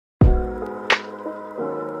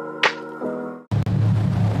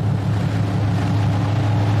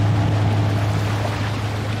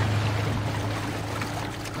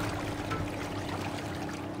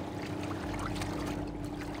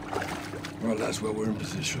Laswell, we're in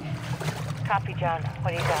position. Copy, John.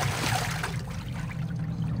 What do you got?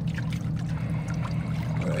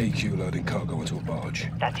 AQ loading cargo onto a barge.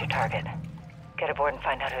 That's your target. Get aboard and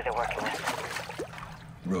find out who they're working with.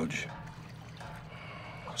 Rog.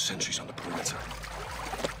 Sentries on the perimeter.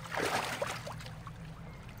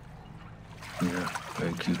 Yeah,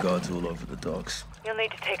 AQ guards all over the docks. You'll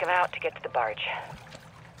need to take them out to get to the barge.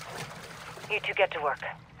 You two get to work.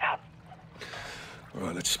 Out. All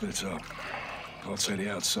right, let's split up. I'll take the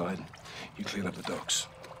outside. You clean up the docks.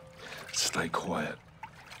 Stay quiet.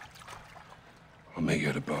 I'll meet you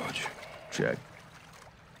at a barge. Check.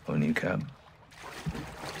 On your cab.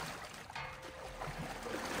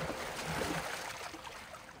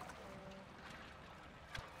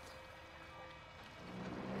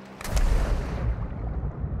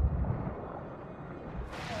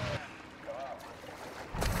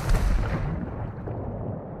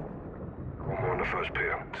 One more on the first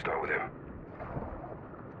pier. Start with him.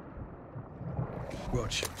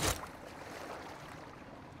 Rog.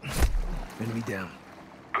 Enemy down.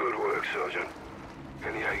 Good work, Sergeant.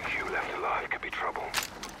 Any AQ left alive could be trouble.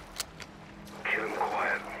 Kill him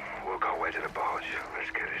quiet. Work our way to the barge. Let's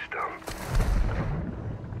get this done.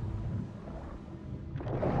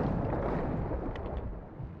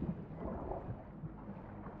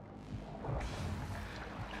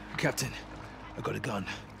 Captain, I got a gun.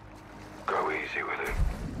 Go easy with it.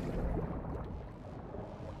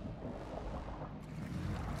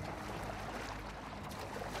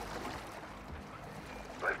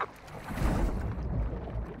 They've got...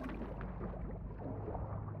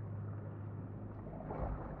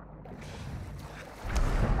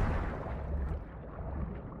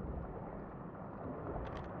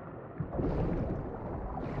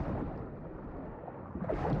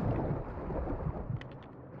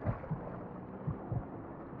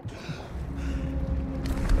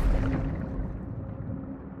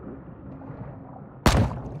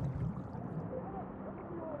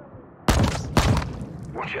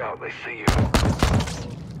 Watch out, they see you.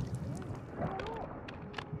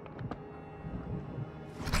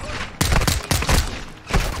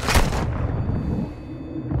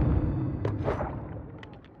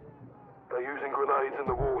 They're using grenades in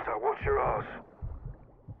the water. Watch your ass.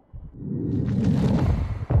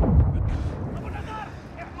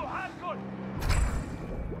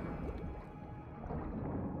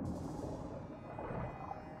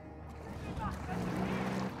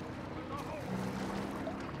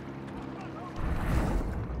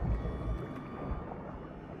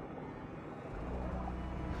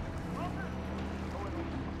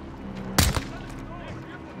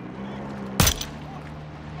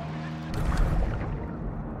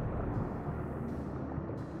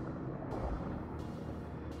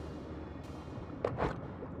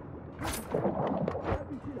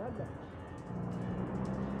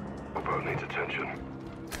 Our boat needs attention.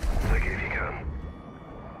 Take it if you can.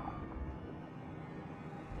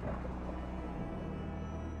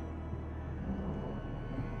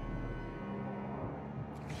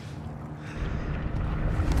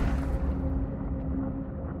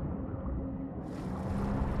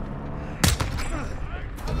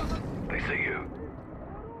 They see you.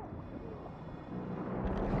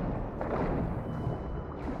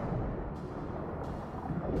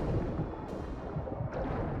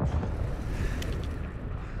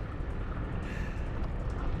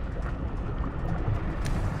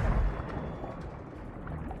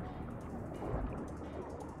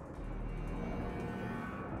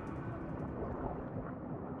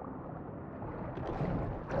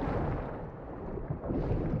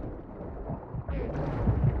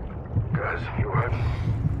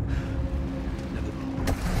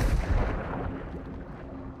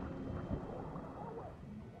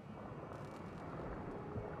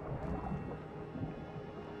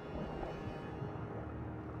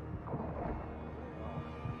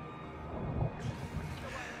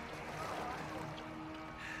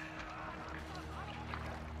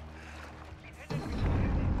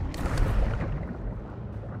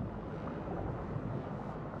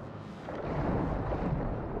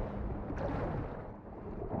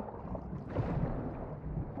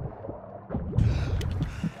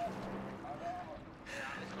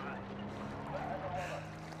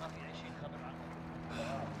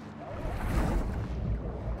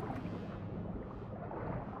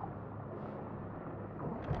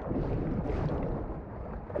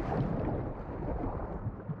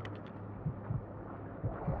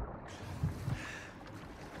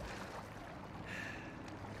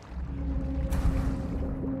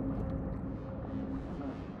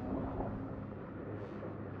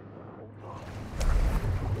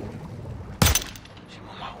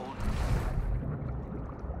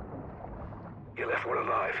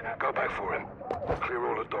 alive. Go back for him. Clear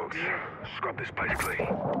all the dogs. Scrub this place clean.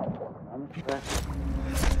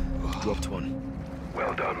 Dropped one.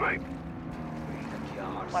 Well done, mate.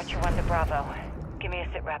 Watch your 1 to Bravo. Give me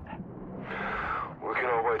a sit rep. Working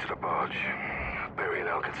our way to the barge. Burying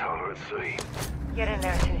Alcatala at sea. Get in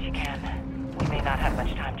there as soon as you can. We may not have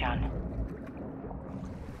much time, John.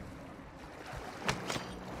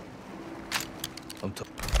 I'm top.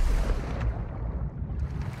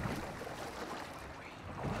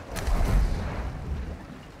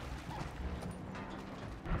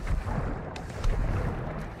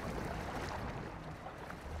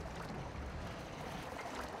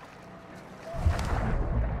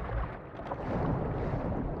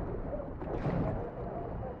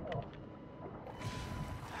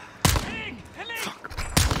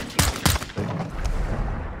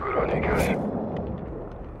 Good on you guys.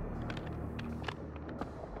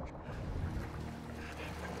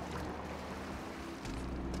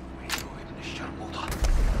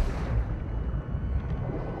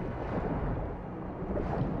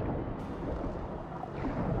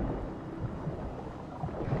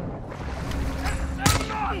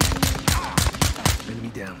 Enemy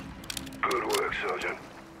down. Good work, Sergeant.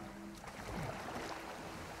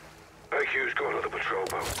 AQ's got another patrol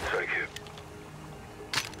boat. Take it.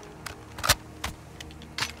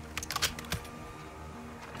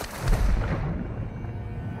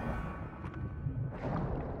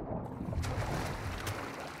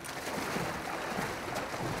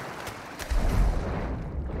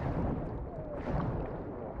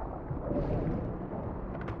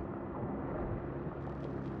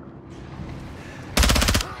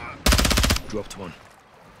 Dropped one.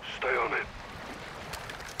 Stay on it.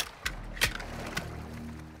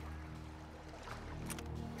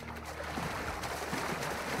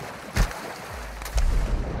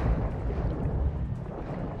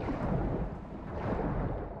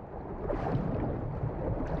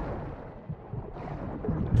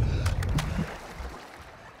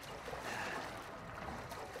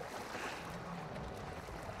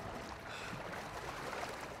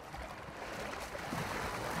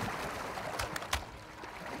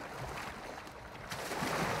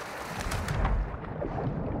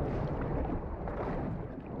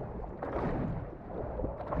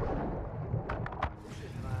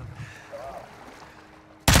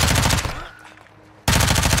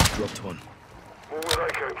 Dropped one. More where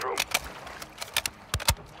they came from.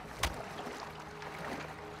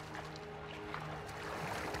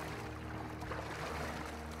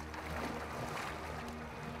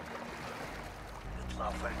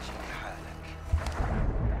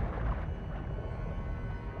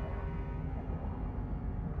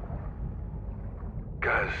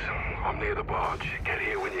 Guys, I'm near the barge. Get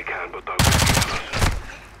here when you can, but don't get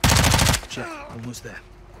close. Check. Almost there.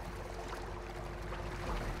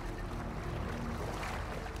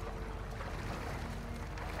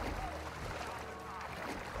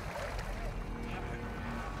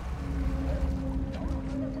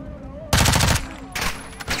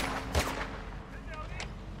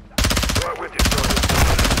 Right with you, Sergeant.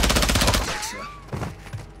 Yes, sir.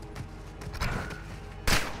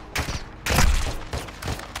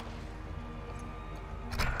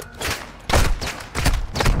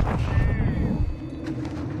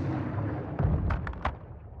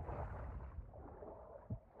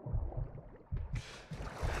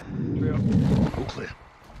 All clear.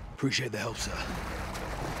 Appreciate the help, sir.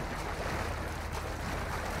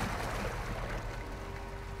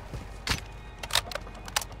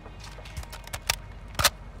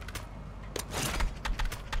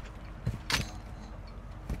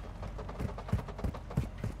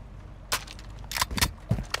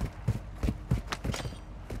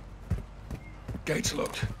 Gates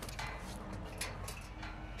locked.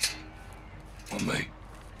 On me.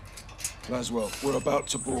 Laswell, we're about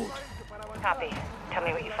to board. Copy. Tell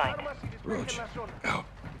me what you find. Rog, out.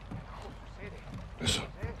 Listen.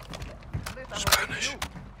 Spanish.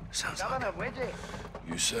 Sounds like it.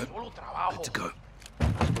 You said? Good to go.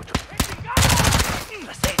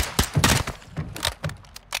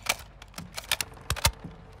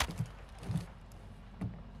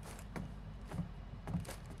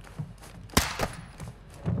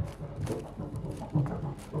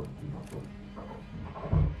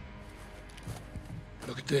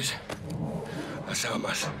 Look at this. That's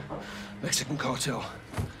Almas. Mexican cartel.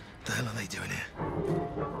 What the hell are they doing here?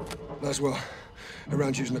 Laswell,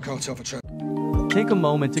 around using the cartel for traffic. Take a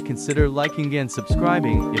moment to consider liking and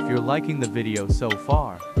subscribing if you're liking the video so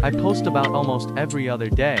far. I post about almost every other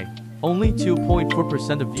day. Only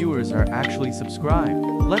 2.4% of viewers are actually subscribed.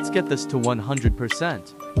 Let's get this to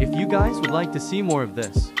 100%. If you guys would like to see more of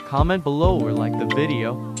this, comment below or like the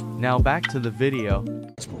video. Now back to the video.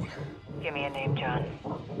 Give me a name, John.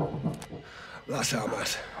 That's how I'm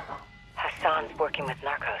at. Hassan's working with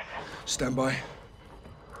narcos. Stand by.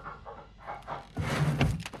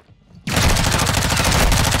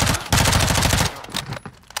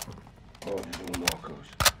 Oh, these little narcos.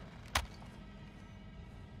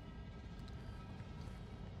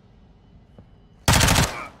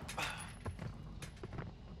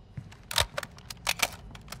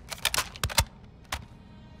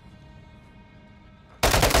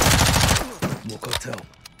 More cartel.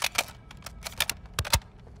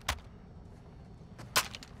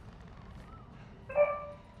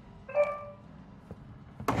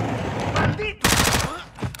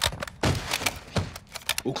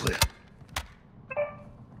 All clear.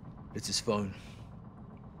 It's his phone.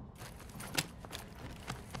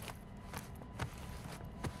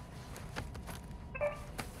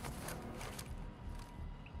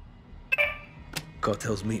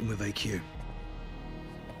 Cartel's meeting with AQ.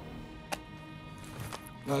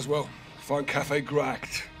 Laswell, find Cafe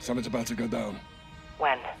Gracht. Something's about to go down.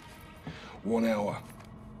 When? 1 hour.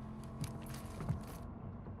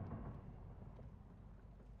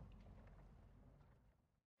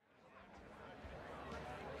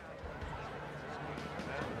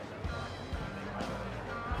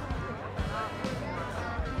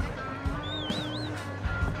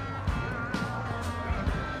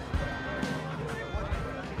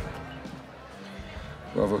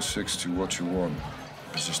 Bravo 6 to what you want.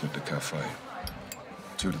 Position at the cafe.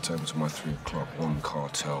 2 of the tables at my 3 o'clock. 1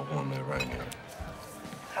 cartel, 1 Iranian.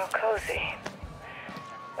 How cozy.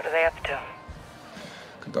 What are they up to?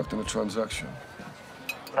 Conducting a transaction.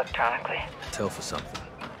 Electronically. Tell for something.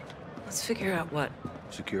 Let's figure out what.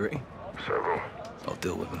 Security? Several. I'll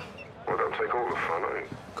deal with them. Well, don't take all the fun, eh?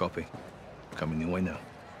 Copy. Coming your way now.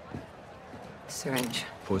 Syringe.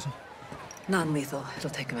 Poison? Non-lethal. It'll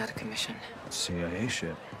take him out of commission. CIA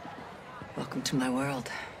shit. Welcome to my world.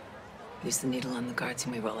 Use the needle on the guards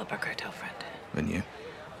and we roll up our cartel friend. And you?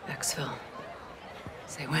 Exfil.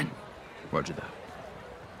 Say when. Roger that.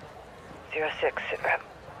 06, sit rep.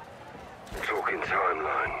 Talking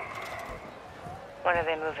timeline. When are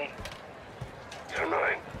they moving?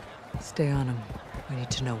 Tonight. Stay on him. We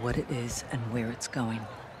need to know what it is and where it's going.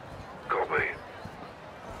 Copy.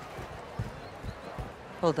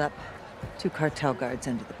 Hold up. 2 cartel guards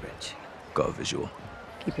under the bridge. Got a visual.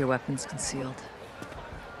 Keep your weapons concealed.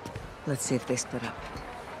 Let's see if they split up.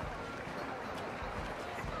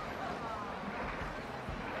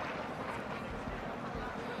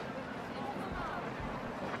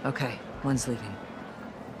 Okay, one's leaving.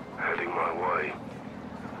 Heading my way.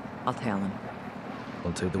 I'll tail him.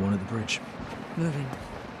 I'll take the one at the bridge. Moving.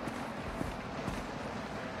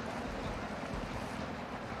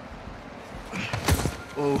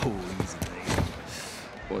 Oh, easy, mate.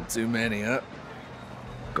 One too many, huh?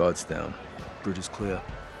 Guards down. Bridge is clear.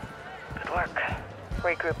 Good work.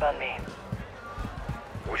 Regroup on me.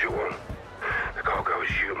 What you want? The cargo is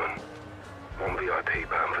human. 1 VIP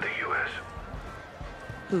bound for the US.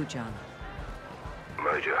 Who, John?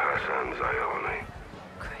 Major Hassan Zayani.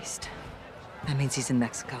 Christ. That means he's in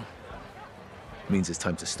Mexico. Means it's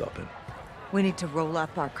time to stop him. We need to roll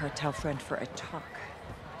up our cartel friend for a talk.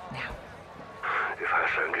 Now. If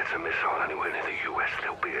Hassan gets a missile anywhere near the US,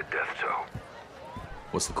 there'll be a death toll.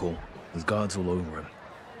 What's the call? There's guards all over him.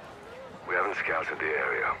 We haven't scouted the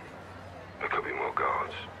area. There could be more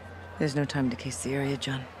guards. There's no time to case the area,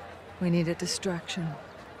 John. We need a distraction.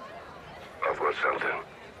 I've got something.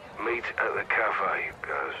 Meet at the cafe,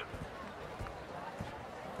 guys.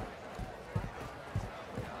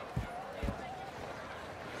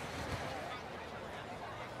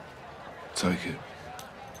 Take it.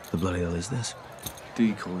 The bloody hell is this?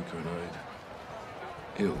 Decoy grenade.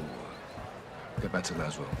 It'll work. Get back to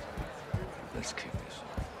Laswell. Let's kick this.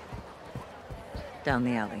 Down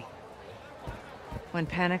the alley. When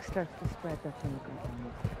panic starts to spread, that's when the cartel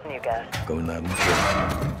moves. You guys. Going loud and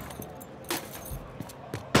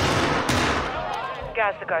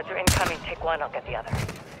Guys, the guards are incoming. Take one, I'll get the other.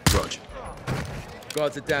 Roger.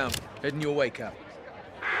 Guards are down. Heading your way, Cap.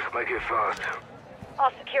 Make it fast.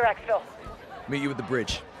 I'll secure Exfil. Meet you at the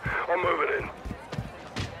bridge. I'm moving in.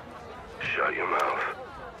 Shut your mouth.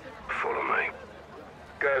 Follow me.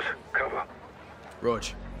 Guys, cover. Rog.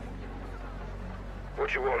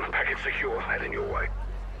 What you want? Package secure. Heading your way.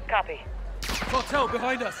 Copy. Cartel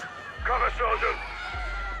behind us! Cover, Sergeant!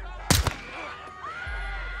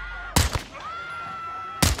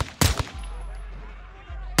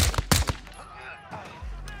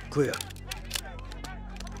 Clear.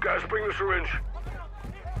 Guys, bring the syringe.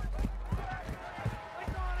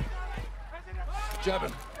 Jab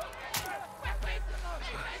him.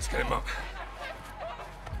 Let's get him up.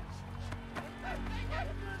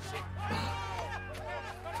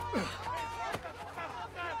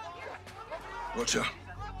 Roger.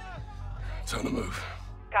 Time to move.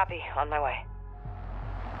 Copy. On my way.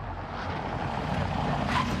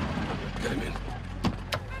 Get him in.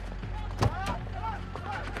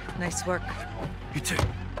 Nice work. You too.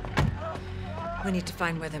 We need to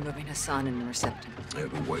find where they're moving Hassan and intercept him. Yeah,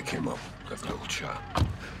 we'll wake him up. Have a little chat.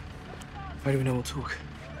 Why do we know we'll talk?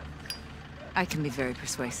 I can be very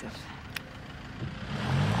persuasive.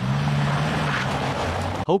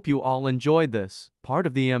 Hope you all enjoyed this part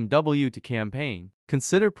of the MW2 campaign.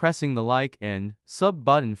 Consider pressing the like and sub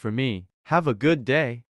button for me. Have a good day.